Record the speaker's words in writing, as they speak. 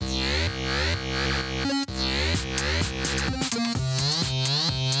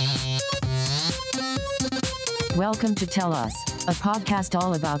Welcome to Tell Us, a podcast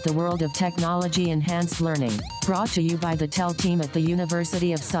all about the world of technology-enhanced learning, brought to you by the Tell team at the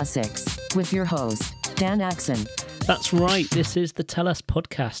University of Sussex, with your host, Dan Axon. That's right, this is the Tell Us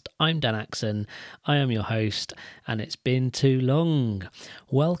podcast. I'm Dan Axon, I am your host, and it's been too long.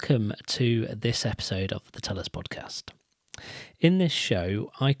 Welcome to this episode of the Tell Us podcast. In this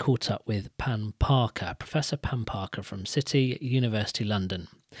show, I caught up with Pam Parker, Professor Pam Parker from City University London.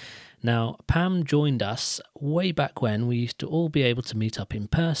 Now, Pam joined us way back when we used to all be able to meet up in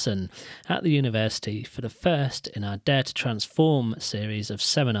person at the university for the first in our Dare to Transform series of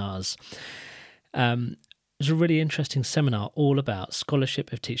seminars. It was a really interesting seminar all about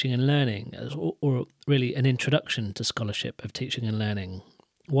scholarship of teaching and learning, or really an introduction to scholarship of teaching and learning.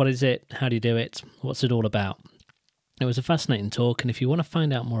 What is it? How do you do it? What's it all about? It was a fascinating talk, and if you want to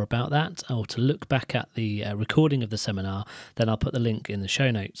find out more about that or to look back at the recording of the seminar, then I'll put the link in the show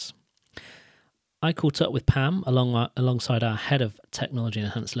notes. I caught up with Pam alongside our Head of Technology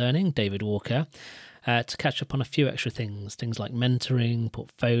Enhanced Learning, David Walker, to catch up on a few extra things like mentoring,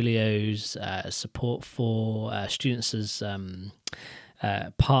 portfolios, support for students as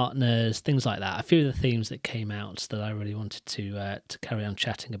partners, things like that. A few of the themes that came out that I really wanted to carry on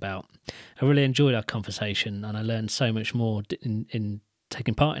chatting about. I really enjoyed our conversation, and I learned so much more in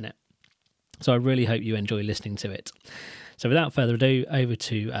taking part in it. So I really hope you enjoy listening to it. So without further ado, over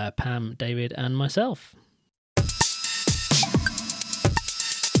to Pam, David and myself.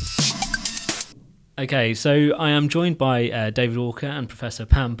 Okay, so I am joined by David Walker and Professor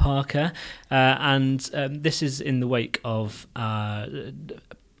Pam Parker, and this is in the wake of,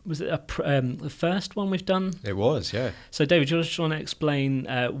 was it the first one we've done? It was, yeah. So David, do you just want to explain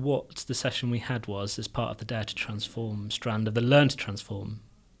what the session we had was as part of the Dare to Transform strand of the Learn to Transform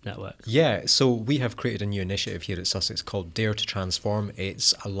network? Yeah, so we have created a new initiative here at Sussex called Dare to Transform.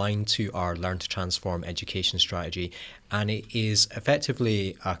 It's aligned to our Learn to Transform education strategy, and it is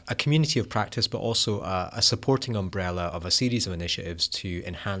effectively a community of practice, but also a supporting umbrella of a series of initiatives to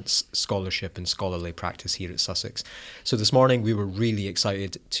enhance scholarship and scholarly practice here at Sussex. So this morning we were really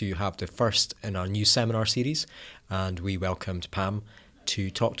excited to have the first in our new seminar series, and we welcomed Pam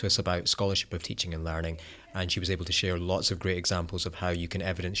to talk to us about scholarship of teaching and learning. And she was able to share lots of great examples of how you can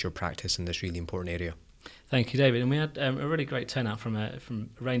evidence your practice in this really important area. Thank you, David. And we had a really great turnout from a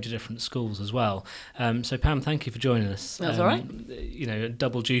range of different schools as well. So Pam, thank you for joining us. That's all right. You know,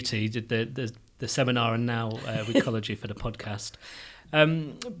 double duty, did the seminar and now we collared you for the podcast.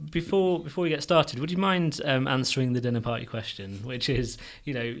 Before we get started, would you mind answering the dinner party question, which is,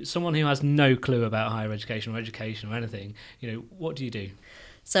 you know, someone who has no clue about higher education or anything, you know, what do you do?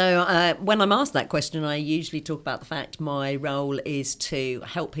 So when I'm asked that question, I usually talk about the fact my role is to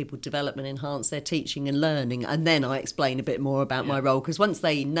help people develop and enhance their teaching and learning, and then I explain a bit more about my role, because once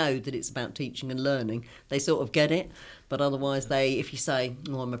they know that it's about teaching and learning, they sort of get it. But otherwise, if you say,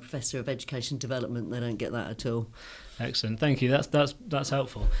 "Oh, I'm a professor of education development," they don't get that at all. Excellent, thank you. That's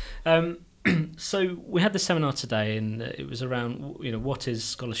helpful. So we had this seminar today, and it was around, you know, what is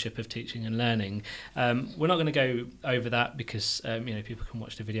scholarship of teaching and learning. We're not going to go over that because you know, people can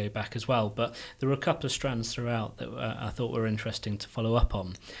watch the video back as well. But there were a couple of strands throughout that I thought were interesting to follow up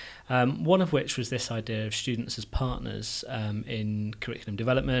on. One of which was this idea of students as partners in curriculum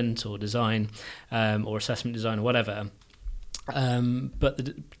development or design or assessment design or whatever.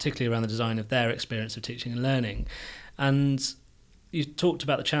 But particularly around the design of their experience of teaching and learning. And you talked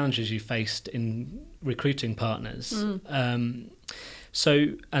about the challenges you faced in recruiting partners. So,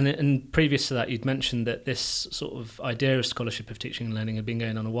 and previous to that, you'd mentioned that this sort of idea of scholarship of teaching and learning had been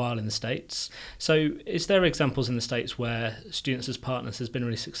going on a while in the States. So is there examples in the States where students as partners has been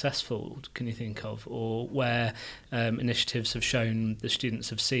really successful, can you think of, or where initiatives have shown the students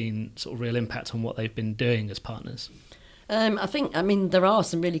have seen sort of real impact on what they've been doing as partners? I mean, there are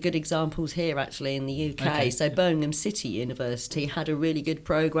some really good examples here actually in the UK. Okay. So Birmingham City University had a really good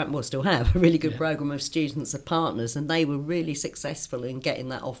programme, well, still have a really good programme of students as partners, and they were really successful in getting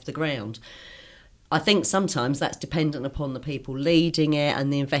that off the ground. I think sometimes that's dependent upon the people leading it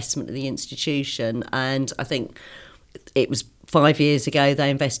and the investment of the institution, and I think it was 5 years ago they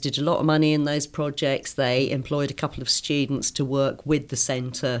invested a lot of money in those projects. They employed a couple of students to work with the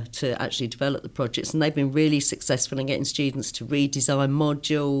centre to actually develop the projects, and they've been really successful in getting students to redesign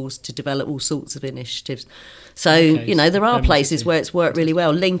modules, to develop all sorts of initiatives. So, you know, there are places where it's worked really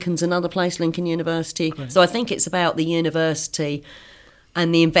well. Lincoln's another place, Lincoln University. Great. So I think it's about the university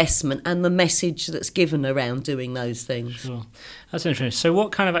and the investment and the message that's given around doing those things. Sure. That's interesting. So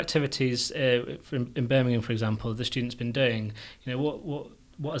what kind of activities in Birmingham, for example, have the students been doing? You know,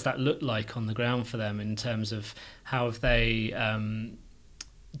 what does that look like on the ground for them in terms of how have they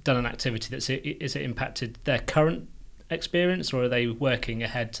done an activity that's is it impacted their current experience, or are they working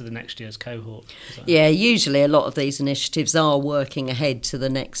ahead to the next year's cohort? Yeah, usually a lot of these initiatives are working ahead to the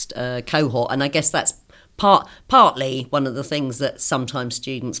next cohort, and I guess that's partly one of the things that sometimes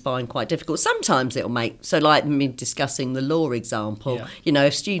students find quite difficult. Sometimes it'll make, so like me discussing the law example,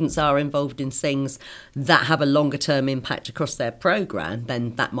 if students are involved in things that have a longer term impact across their programme,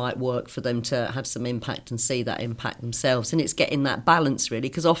 then that might work for them to have some impact and see that impact themselves. And it's getting that balance really,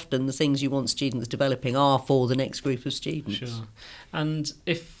 because often the things you want students developing are for the next group of students. Sure. And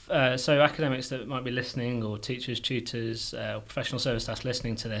if so academics that might be listening, or teachers, tutors, professional service staff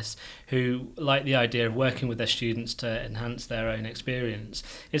listening to this, who like the idea of working with their students to enhance their own experience,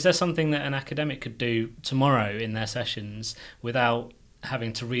 is there something that an academic could do tomorrow in their sessions without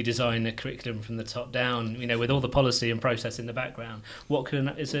having to redesign the curriculum from the top down, with all the policy and process in the background?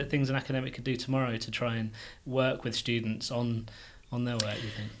 Is there things an academic could do tomorrow to try and work with students on their work, you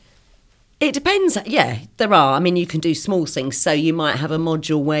think? It depends. Yeah, there are. I mean, you can do small things. So you might have a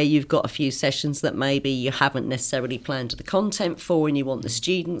module where you've got a few sessions that maybe you haven't necessarily planned the content for, and you want the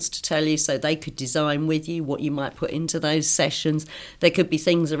students to tell you, so they could design with you what you might put into those sessions. There could be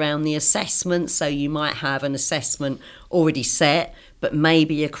things around the assessment. So you might have an assessment already set, but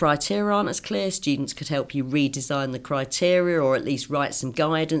maybe your criteria aren't as clear. Students could help you redesign the criteria, or at least write some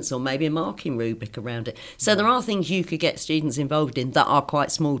guidance, or maybe a marking rubric around it. So there are things you could get students involved in that are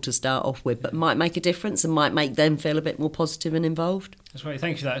quite small to start off with, but might make a difference and might make them feel a bit more positive and involved. That's great.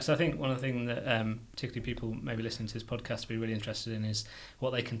 Thank you for that. Because I think one of the things that particularly people maybe listening to this podcast will be really interested in is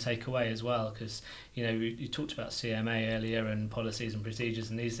what they can take away as well. Because, you talked about CMA earlier, and policies and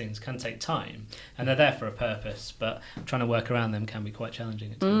procedures, and these things can take time, and they're there for a purpose, but trying to work around them can be quite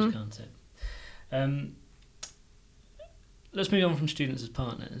challenging at times, can't it? Let's move on from students as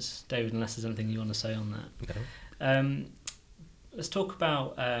partners. David, unless there's anything you want to say on that. No. Let's talk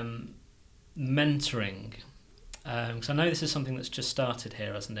about mentoring. Because I know this is something that's just started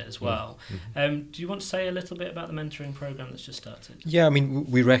here, hasn't it, as well? Mm-hmm. Do you want to say a little bit about the mentoring programme that's just started? Yeah, I mean,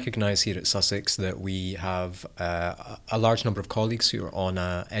 we recognise here at Sussex that we have a large number of colleagues who are on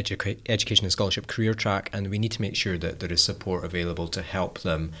a education and scholarship career track, and we need to make sure that there is support available to help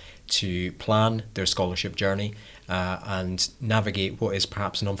them to plan their scholarship journey and navigate what is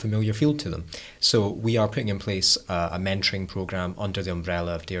perhaps an unfamiliar field to them. So we are putting in place a mentoring programme under the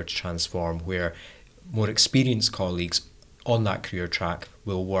umbrella of Dare to Transform, where more experienced colleagues on that career track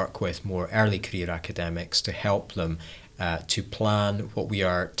will work with more early career academics to help them to plan what we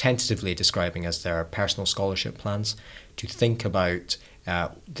are tentatively describing as their personal scholarship plans, to think about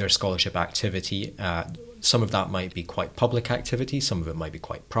their scholarship activity. Some of that might be quite public activity, some of it might be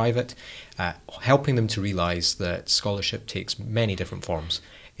quite private, helping them to realise that scholarship takes many different forms.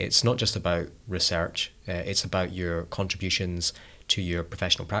 It's not just about research, it's about your contributions to your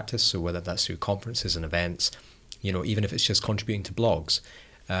professional practice, so whether that's through conferences and events, even if it's just contributing to blogs.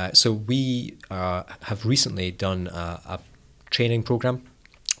 So we have recently done a training program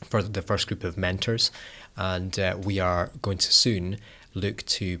for the first group of mentors, and we are going to soon look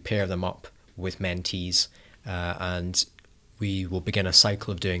to pair them up with mentees, and we will begin a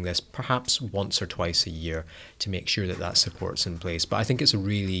cycle of doing this perhaps once or twice a year to make sure that that support's in place. But I think it's a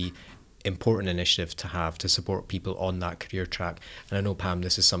really important initiative to have to support people on that career track, and I know, Pam,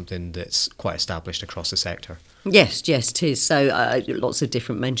 this is something that's quite established across the sector. Yes, it is. So lots of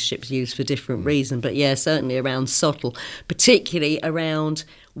different mentorships used for different reasons, but yeah, certainly around SOTL, particularly around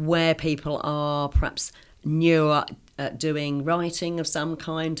where people are perhaps newer at doing writing of some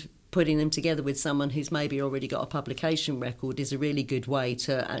kind. Putting them together with someone who's maybe already got a publication record is a really good way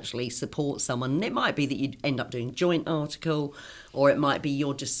to actually support someone. And it might be that you end up doing a joint article, or it might be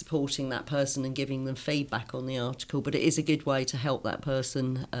you're just supporting that person and giving them feedback on the article, but it is a good way to help that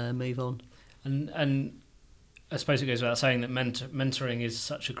person move on. And I suppose it goes without saying that mentoring is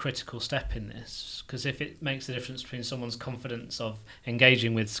such a critical step in this, because if it makes the difference between someone's confidence of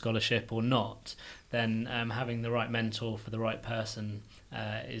engaging with scholarship or not, then having the right mentor for the right person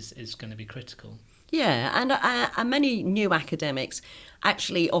is going to be critical. Yeah, and many new academics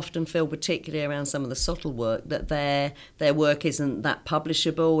actually often feel, particularly around some of the SOTL work, that their work isn't that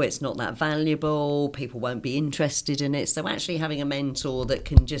publishable, it's not that valuable, people won't be interested in it. So actually having a mentor that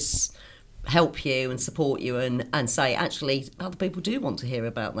can just help you and support you and say, actually, other people do want to hear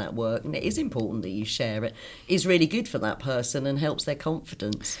about that work, and it is important that you share it, is really good for that person and helps their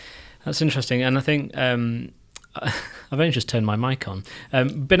confidence. That's interesting, and I think I've only just turned my mic on.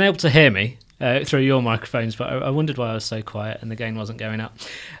 Been able to hear me through your microphones, but I wondered why I was so quiet and the gain wasn't going up.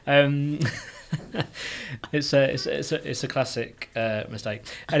 It's a classic mistake.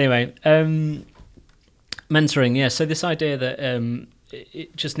 Anyway, mentoring, yeah. So this idea that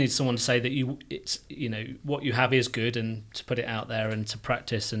it just needs someone to say that it's what you have is good, and to put it out there and to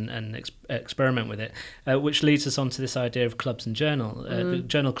practice and experiment with it, which leads us on to this idea of clubs and the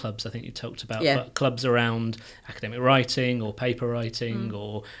journal clubs. I think you talked about, but clubs around academic writing or paper writing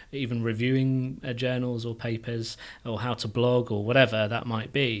or even reviewing journals or papers, or how to blog or whatever that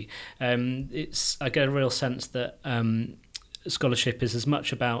might be. I get a real sense that scholarship is as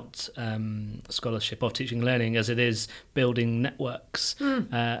much about scholarship of teaching and learning as it is building networks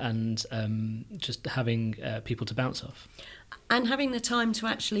and just having people to bounce off. And having the time to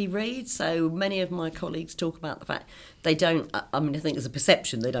actually read. So many of my colleagues talk about the fact they don't, I think there's a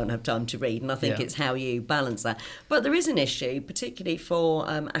perception they don't have time to read, and I think it's how you balance that. But there is an issue, particularly for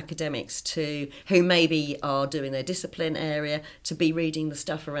academics who maybe are doing their discipline area, to be reading the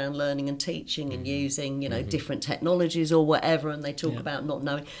stuff around learning and teaching and using, different technologies or whatever, and they talk about not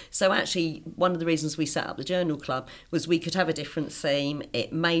knowing. So actually, one of the reasons we set up the Journal Club was we could have a different theme.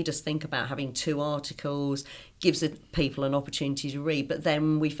 It made us think about having 2 articles, gives people an opportunity to read, but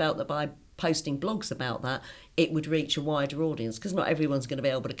then we felt that by posting blogs about that, it would reach a wider audience, because not everyone's going to be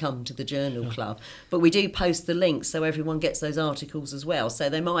able to come to the Journal Club. But we do post the links so everyone gets those articles as well. So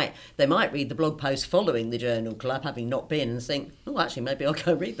they might read the blog post following the Journal Club, having not been, and think, oh, actually, maybe I'll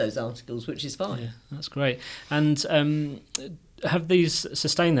go read those articles, which is fine. Yeah, that's great. And have these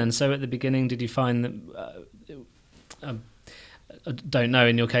sustained then? So at the beginning, did you find that... I don't know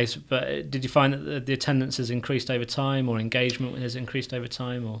in your case, but did you find that the attendance has increased over time, or engagement has increased over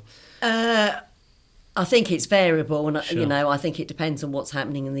time, or? I think it's variable, and I think it depends on what's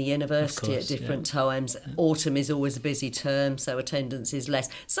happening in the university at different times. Autumn is always a busy term, so attendance is less.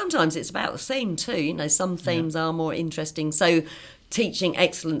 Sometimes it's about the theme too. Some themes are more interesting. So, teaching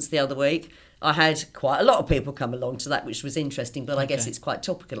excellence the other week, I had quite a lot of people come along to that, which was interesting, but I guess it's quite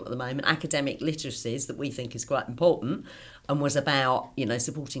topical at the moment. Academic literacies, that we think is quite important, and was about,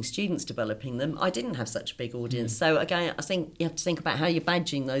 supporting students developing them. I didn't have such a big audience. So again, I think you have to think about how you're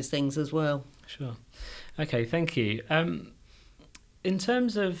badging those things as well. Sure. Okay, thank you. In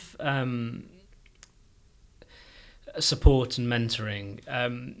terms of support and mentoring,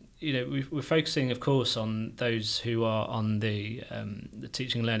 we're focusing, of course, on those who are on the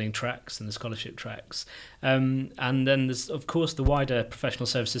teaching and learning tracks and the scholarship tracks, and then there's, of course, the wider professional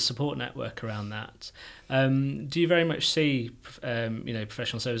services support network around that. Do you very much see,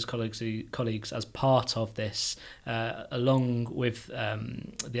 professional services colleagues as part of this, along with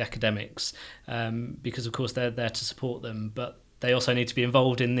the academics, because, of course, they're there to support them, but they also need to be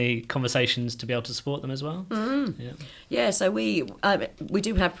involved in the conversations to be able to support them as well. Yeah, so we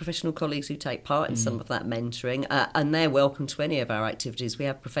do have professional colleagues who take part in some of that mentoring, and they're welcome to any of our activities. We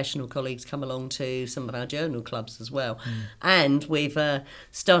have professional colleagues come along to some of our journal clubs as well. And we've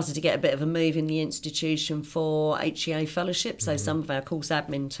started to get a bit of a move in the institution for HEA fellowship, so some of our course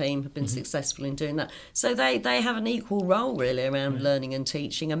admin team have been successful in doing that. So they have an equal role really around learning and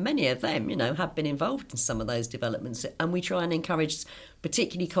teaching, and many of them, have been involved in some of those developments, and we try and encourage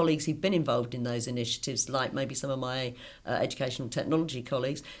particularly colleagues who've been involved in those initiatives, like maybe some of my educational technology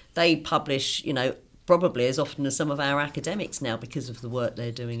colleagues. They publish, probably as often as some of our academics now, because of the work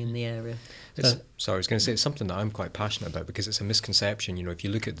they're doing in the area. I was going to say it's something that I'm quite passionate about, because it's a misconception. If you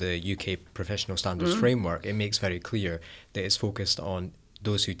look at the UK Professional Standards Framework, it makes very clear that it's focused on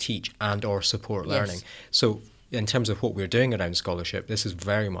those who teach and or support learning. So in terms of what we're doing around scholarship, this is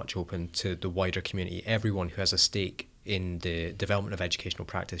very much open to the wider community. Everyone who has a stake in the development of educational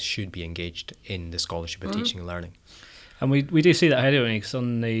practice should be engaged in the scholarship of teaching and learning. And we do see that anyway, because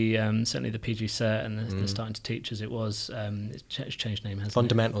on the certainly the PG Cert and the Starting to Teach, as it was, it's changed name, hasn't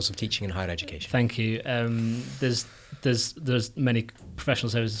Fundamentals of Teaching in Higher Education. Thank you. There's many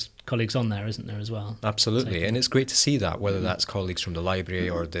professional services colleagues on there, isn't there, as well? Absolutely, and it's great to see that, whether that's colleagues from the library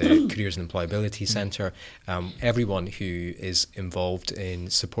or the Careers and Employability Centre, everyone who is involved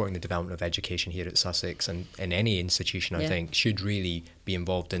in supporting the development of education here at Sussex and in any institution, I think, should really be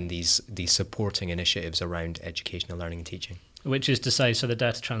involved in these supporting initiatives around educational learning and teaching. Which is to say, so the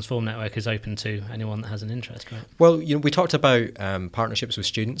Dare to Transform network is open to anyone that has an interest, right? Well, we talked about partnerships with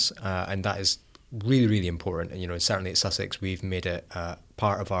students, and that is really, really important. And, certainly at Sussex, we've made it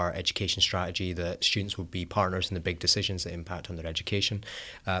part of our education strategy that students will be partners in the big decisions that impact on their education.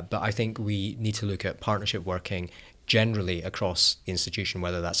 But I think we need to look at partnership working generally across the institution,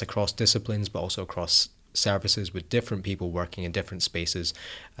 whether that's across disciplines, but also across services with different people working in different spaces.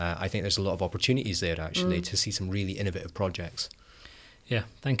 I think there's a lot of opportunities there, actually, to see some really innovative projects. Yeah,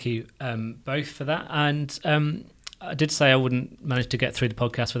 thank you both for that. And I did say I wouldn't manage to get through the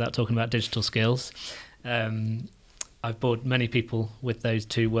podcast without talking about digital skills. I've bored many people with those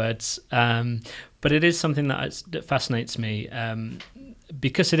two words. But it is something that fascinates me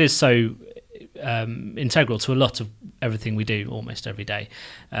because it is so integral to a lot of everything we do almost every day,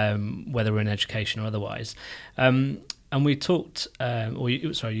 whether we're in education or otherwise. And we talked,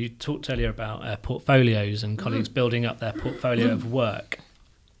 you talked earlier about portfolios and colleagues building up their portfolio of work.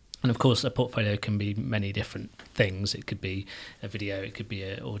 And of course, a portfolio can be many different things. It could be a video, it could be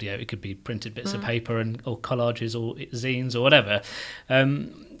an audio, it could be printed bits of paper or collages or zines or whatever.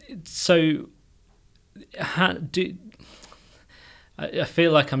 I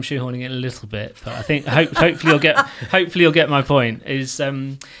feel like I'm shoehorning it a little bit, but I think hopefully you'll get my point.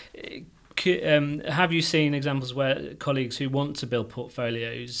 Have you seen examples where colleagues who want to build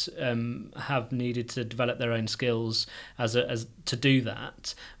portfolios have needed to develop their own skills as to do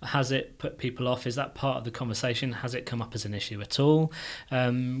that? Has it put people off? Is that part of the conversation? Has it come up as an issue at all?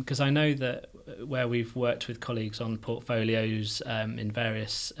 Because I know that where we've worked with colleagues on portfolios in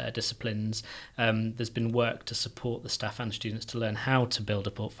various disciplines, there's been work to support the staff and students to learn how to build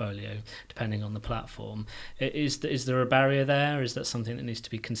a portfolio depending on the platform. Is there a barrier there? Is that something that needs to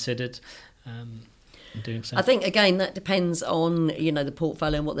be considered? Doing so? I think again that depends on the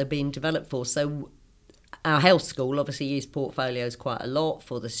portfolio and what they're being developed for. So our health school obviously use portfolios quite a lot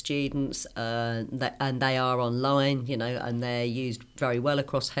for the students, and they are online, and they're used very well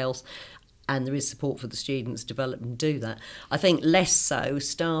across health. And there is support for the students to develop and do that. I think less so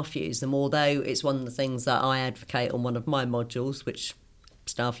staff use them, although it's one of the things that I advocate on one of my modules, which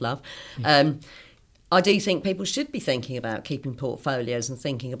staff love. I do think people should be thinking about keeping portfolios and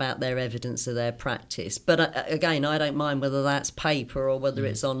thinking about their evidence of their practice. But again, I don't mind whether that's paper or whether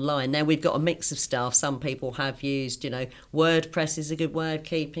it's online. Now, we've got a mix of stuff. Some people have used, WordPress is a good way of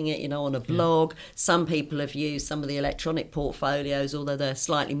keeping it, on a blog. Some people have used some of the electronic portfolios, although they're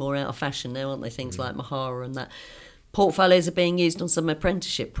slightly more out of fashion now, aren't they? Things like Mahara and that. Portfolios are being used on some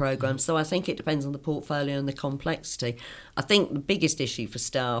apprenticeship programs, so I think it depends on the portfolio and the complexity. I think the biggest issue for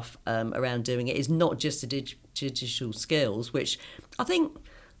staff around doing it is not just the digital skills, which I think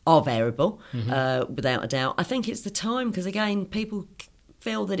are variable, without a doubt. I think it's the time, because again, people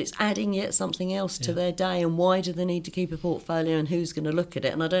feel that it's adding yet something else to their day, and why do they need to keep a portfolio and who's going to look at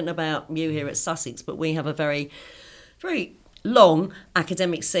it? And I don't know about you here at Sussex, but we have a very, very long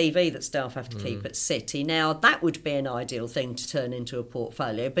academic CV that staff have to keep at City. Now, that would be an ideal thing to turn into a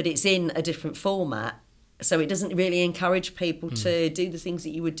portfolio, but it's in a different format. So it doesn't really encourage people to do the things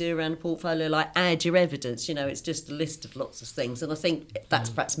that you would do around a portfolio, like add your evidence. It's just a list of lots of things. And I think that's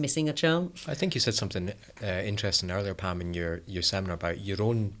perhaps missing a chance. I think you said something interesting earlier, Pam, in your seminar about your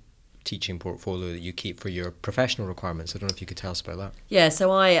own teaching portfolio that you keep for your professional requirements. I don't know if you could tell us about that. Yeah,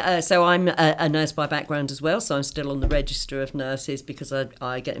 so I'm a nurse by background as well, so I'm still on the register of nurses because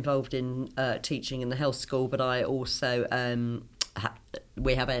I get involved in teaching in the health school, but I also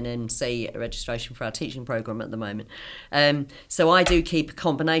we have NMC registration for our teaching programme at the moment. So I do keep a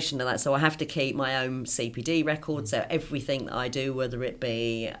combination of that. So I have to keep my own CPD record. So everything that I do, whether it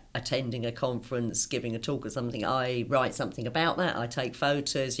be attending a conference, giving a talk or something, I write something about that. I take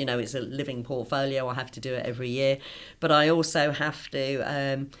photos. It's a living portfolio. I have to do it every year. But I also have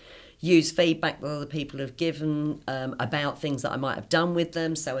to use feedback that other people have given about things that I might have done with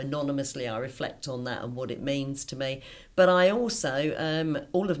them. So anonymously, I reflect on that and what it means to me. But I also,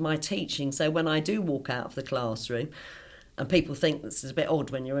 all of my teaching, so when I do walk out of the classroom, and people think this is a bit odd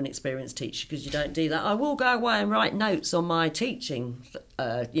when you're an experienced teacher because you don't do that, I will go away and write notes on my teaching,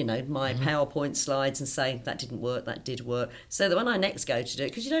 my PowerPoint slides, and say that didn't work, that did work, so that when I next go to do it,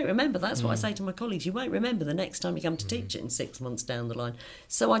 because you don't remember, that's what I say to my colleagues, you won't remember the next time you come to teach it in 6 months down the line.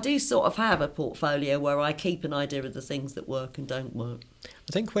 So I do sort of have a portfolio where I keep an idea of the things that work and don't work.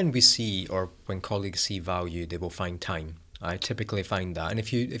 I think when we see, or when colleagues see value, they will find time. I typically find that. And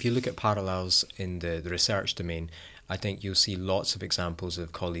if you look at parallels in the research domain, I think you'll see lots of examples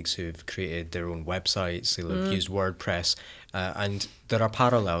of colleagues who've created their own websites, they'll have used WordPress, and there are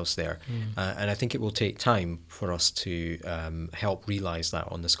parallels there. And I think it will take time for us to help realise that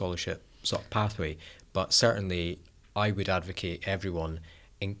on the scholarship sort of pathway. But certainly I would advocate everyone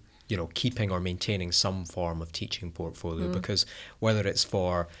in keeping or maintaining some form of teaching portfolio, because whether it's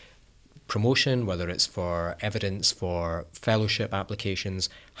for promotion, whether it's for evidence, for fellowship applications,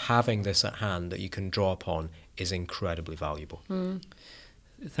 having this at hand that you can draw upon is incredibly valuable.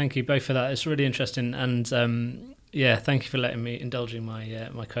 Thank you both for that. It's really interesting, and thank you for letting me indulging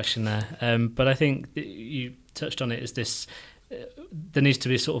my question there. But I think that you touched on it as this. There needs to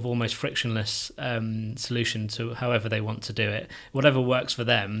be a sort of almost frictionless solution to however they want to do it. Whatever works for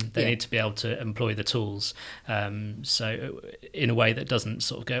them, they need to be able to employ the tools. So in a way that doesn't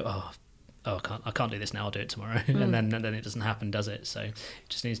sort of go, oh, I can't do this now, I'll do it tomorrow. And then it doesn't happen, does it? So it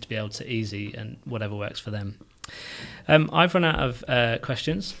just needs to be able to easy and whatever works for them. I've run out of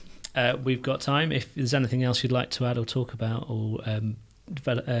questions. We've got time. If there's anything else you'd like to add or talk about or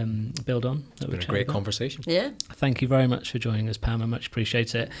build on. It's been a great conversation. Yeah. Thank you very much for joining us, Pam. I much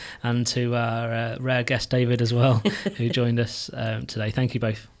appreciate it. And to our rare guest, David, as well, who joined us today. Thank you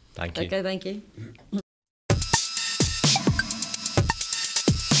both. Thank you. Okay, thank you.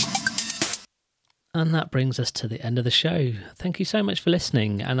 And that brings us to the end of the show. Thank you so much for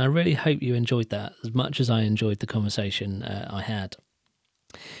listening, and I really hope you enjoyed that as much as I enjoyed the conversation I had.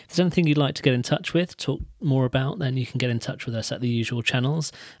 If there's anything you'd like to get in touch with, talk more about, then you can get in touch with us at the usual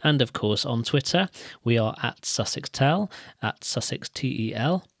channels. And of course on Twitter, we are at SussexTel, at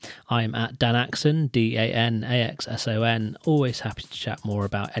SussexTEL. I'm at Dan Axon, DANAXSON. Always happy to chat more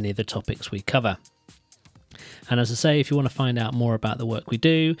about any of the topics we cover. And as I say, if you want to find out more about the work we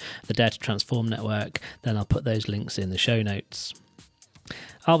do, the Dare to Transform Network, then I'll put those links in the show notes.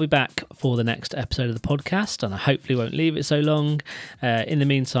 I'll be back for the next episode of the podcast, and I hopefully won't leave it so long. In the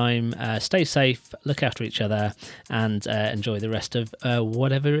meantime, stay safe, look after each other, and enjoy the rest of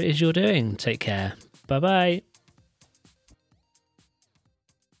whatever it is you're doing. Take care. Bye-bye.